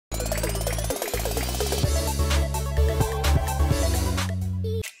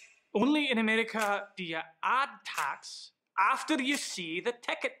Only in America do you add tax after you see the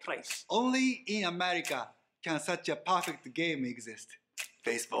ticket price. Only in America can such a perfect game exist.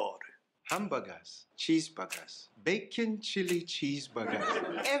 Baseball. Hamburgers, cheeseburgers, bacon chili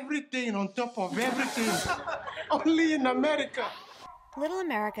cheeseburgers. Everything on top of everything. Only in America. Little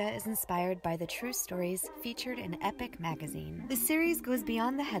America is inspired by the true stories featured in Epic magazine. The series goes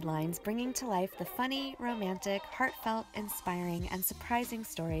beyond the headlines, bringing to life the funny, romantic, heartfelt, inspiring, and surprising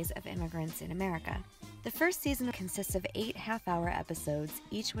stories of immigrants in America. The first season consists of 8 half-hour episodes,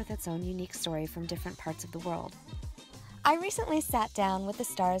 each with its own unique story from different parts of the world. I recently sat down with the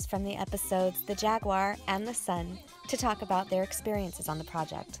stars from the episodes The Jaguar and The Sun to talk about their experiences on the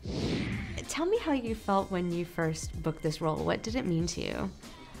project. Tell me how you felt when you first booked this role. What did it mean to you?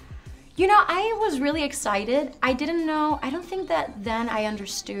 You know, I was really excited. I don't think that then I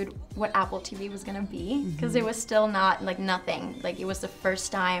understood what Apple TV was gonna be, because it was still not, like, nothing. Like, it was the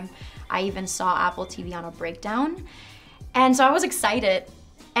first time I even saw Apple TV on a breakdown. And so I was excited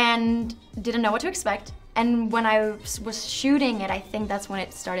and didn't know what to expect. And when I was shooting it, I think that's when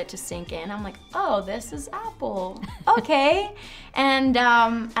it started to sink in. I'm like, oh, this is Apple, okay. And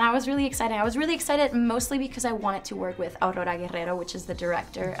I was really excited. I was really excited mostly because I wanted to work with Aurora Guerrero, which is the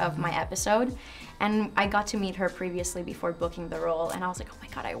director of my episode. And I got to meet her previously before booking the role. And I was like, oh my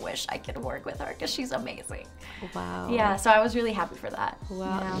God, I wish I could work with her because she's amazing. Wow. Yeah, so I was really happy for that.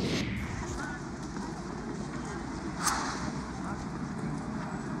 Wow. You know?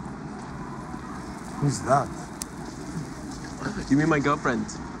 Who's that? You mean my girlfriend?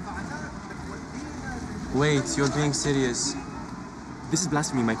 Wait, you're being serious. This is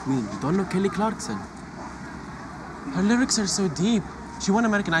Blasphemy, my queen. You don't know Kelly Clarkson? Her lyrics are so deep. She won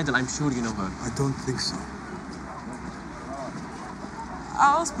American Idol, I'm sure you know her. I don't think so.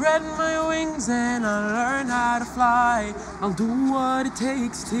 I'll spread my wings and I'll learn how to fly. I'll do what it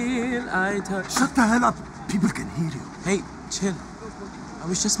takes till I touch. Shut the hell up. People can hear you. Hey, chill. I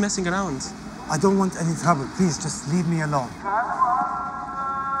was just messing around. I don't want any trouble. Please, just leave me alone.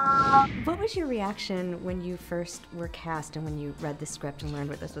 What was your reaction when you first were cast and when you read the script and learned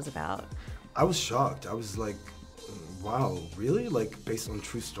what this was about? I was shocked. I was like, wow, really? Like, based on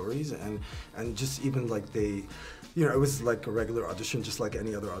true stories? And just even like they, you know, it was like a regular audition, just like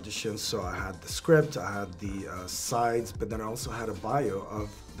any other audition. So I had the script, I had the sides, but then I also had a bio of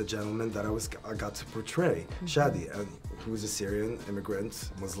the gentleman that I got to portray, Shadi, and who was a Syrian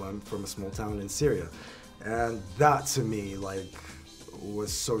immigrant, Muslim from a small town in Syria. And that to me, like,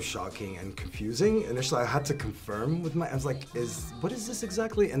 was so shocking and confusing. Initially, I had to confirm with I was like, what is this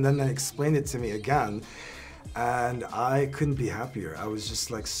exactly? And then they explained it to me again. And I couldn't be happier. I was just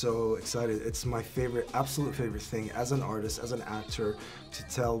like so excited. It's my favorite, absolute favorite thing as an artist, as an actor, to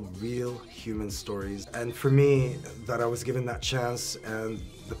tell real human stories. And for me, that I was given that chance and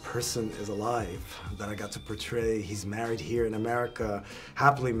the person is alive that I got to portray. He's married here in America,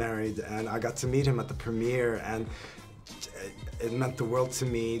 happily married, and I got to meet him at the premiere, and it meant the world to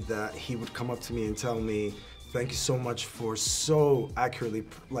me that he would come up to me and tell me, thank you so much for so accurately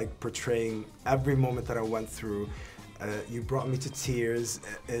portraying every moment that I went through. You brought me to tears.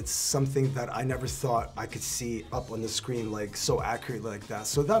 It's something that I never thought I could see up on the screen like so accurately like that.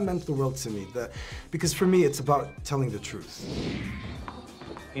 So that meant the world to me. Because for me, it's about telling the truth.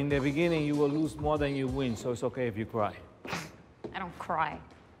 In the beginning, you will lose more than you win, so it's okay if you cry. I don't cry.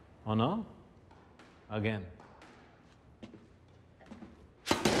 Oh no? Again.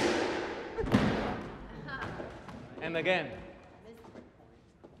 And again.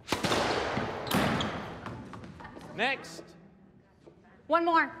 Next. One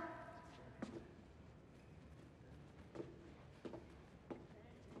more.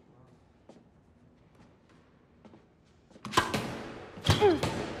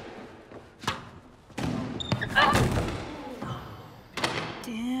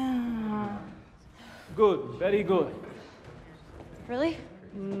 Damn. Good, very good. Really?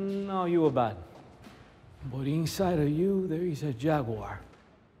 No, you were bad. But inside of you, there is a Jaguar.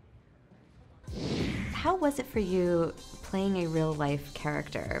 How was it for you playing a real-life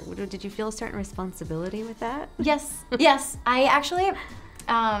character? Did you feel a certain responsibility with that? Yes, yes. I actually,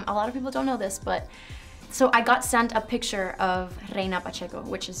 a lot of people don't know this, but so I got sent a picture of Reina Pacheco,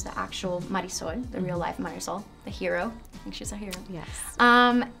 which is the actual Marisol, the real-life Marisol, the hero. I think she's a hero. Yes.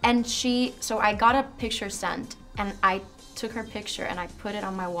 And so I got a picture sent, and I took her picture and I put it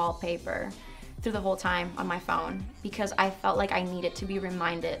on my wallpaper through the whole time on my phone because I felt like I needed to be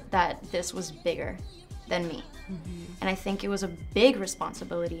reminded that this was bigger than me. And I think it was a big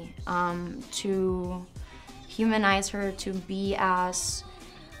responsibility to humanize her, to be as,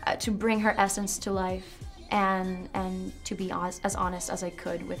 to bring her essence to life and to be as honest as I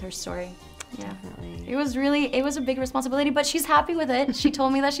could with her story. Yeah. Definitely. It was a big responsibility, but she's happy with it. She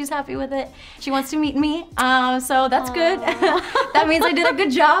told me that she's happy with it. She wants to meet me, so that's good. That means I did a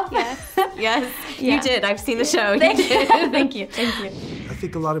good job. Yes, yes, Yeah. you did. I've seen the show. Thank You you. did. Thank you. Thank you. I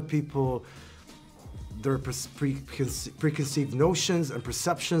think a lot of people, their preconceived notions and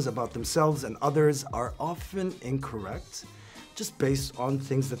perceptions about themselves and others are often incorrect, just based on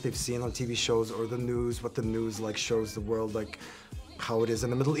things that they've seen on TV shows or the news, what the news like shows the world, like how it is in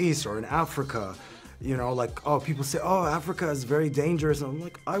the Middle East or in Africa. You know, like, oh, people say, oh, Africa is very dangerous. And I'm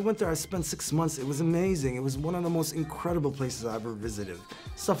like, I went there, I spent 6 months, it was amazing. It was one of the most incredible places I ever visited.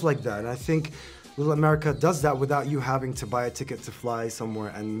 Stuff like that. And I think Little America does that without you having to buy a ticket to fly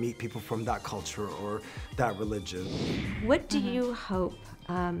somewhere and meet people from that culture or that religion. What do you hope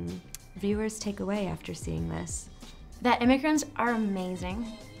viewers take away after seeing this? That immigrants are amazing,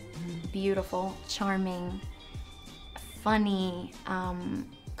 beautiful, charming, funny,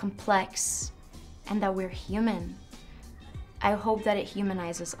 complex, and that we're human. I hope that it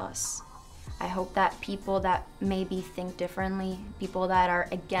humanizes us. I hope that people that maybe think differently, people that are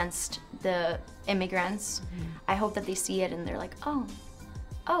against the immigrants, I hope that they see it and they're like, oh,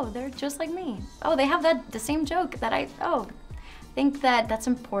 they're just like me. Oh, they have the same joke that I think that that's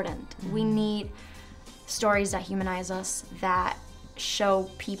important. We need stories that humanize us, that show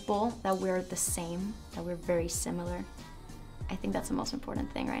people that we're the same, that we're very similar. I think that's the most important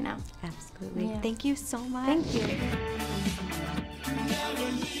thing right now. Absolutely. Yeah. Thank you so much. Thank you.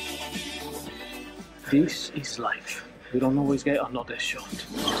 This is life. We don't always get another shot.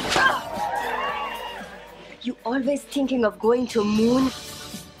 You always thinking of going to moon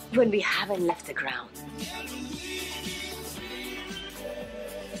when we haven't left the ground.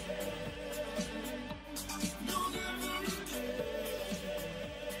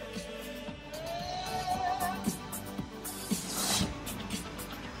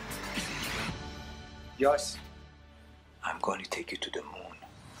 Yes. I'm going to take you to the moon.